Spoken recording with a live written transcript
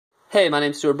Hey, my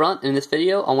name's Stuart Brunt, and in this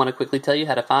video I want to quickly tell you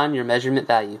how to find your measurement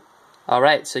value.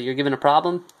 Alright, so you're given a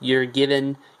problem, you're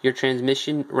given your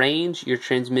transmission range, your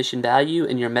transmission value,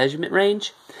 and your measurement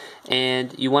range,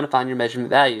 and you want to find your measurement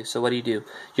value. So what do?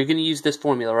 You're going to use this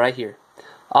formula right here.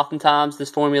 Oftentimes this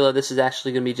formula, this is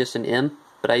actually going to be just an M,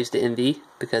 but I used the MV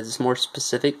because it's more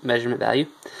specific measurement value.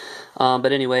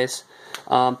 But anyways,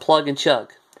 plug and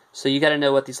chug. So you got to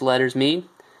know what these letters mean.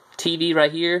 TV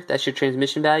right here, that's your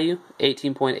transmission value,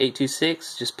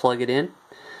 18.826, just plug it in.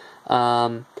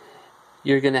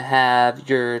 You're going to have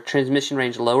your transmission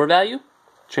range lower value.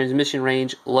 Transmission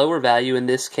range lower value in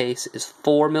this case is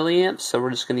 4 milliamps, so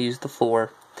we're just going to use the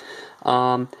 4.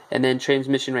 And then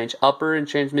transmission range upper and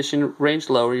transmission range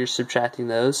lower, you're subtracting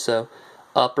those, so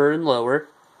upper and lower.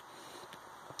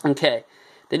 Okay,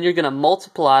 then you're going to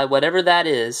multiply whatever that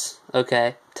is,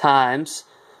 okay, times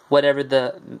whatever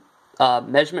the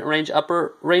measurement range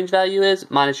upper range value is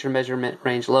minus your measurement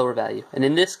range lower value. And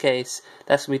in this case,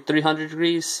 that's going to be 300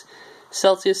 degrees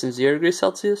Celsius and 0 degrees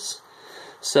Celsius.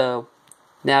 So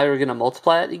now we're going to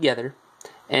multiply it together.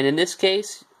 And in this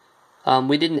case,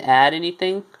 we didn't add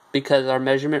anything because our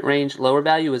measurement range lower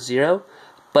value was 0.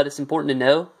 But it's important to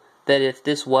know that if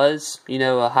this was,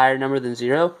 a higher number than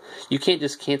 0, you can't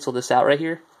just cancel this out right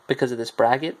here because of this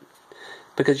bracket.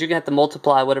 Because you're going to have to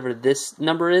multiply whatever this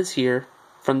number is here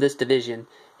from this division,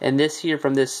 and this here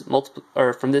from this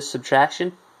from this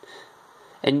subtraction,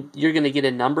 and you're going to get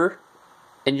a number,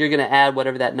 and you're going to add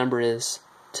whatever that number is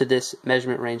to this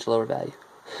measurement range lower value.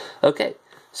 Okay,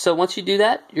 so once you do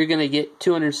that, you're going to get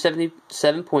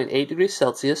 277.8 degrees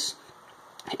Celsius,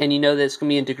 and you know that it's going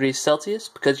to be in degrees Celsius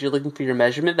because you're looking for your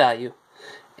measurement value,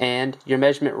 and your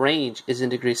measurement range is in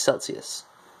degrees Celsius.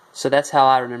 So that's how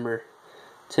I remember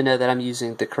to know that I'm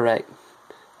using the correct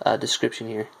description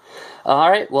here.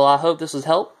 Alright, well I hope this was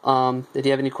help. If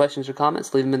you have any questions or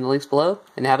comments, leave them in the links below,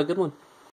 and have a good one.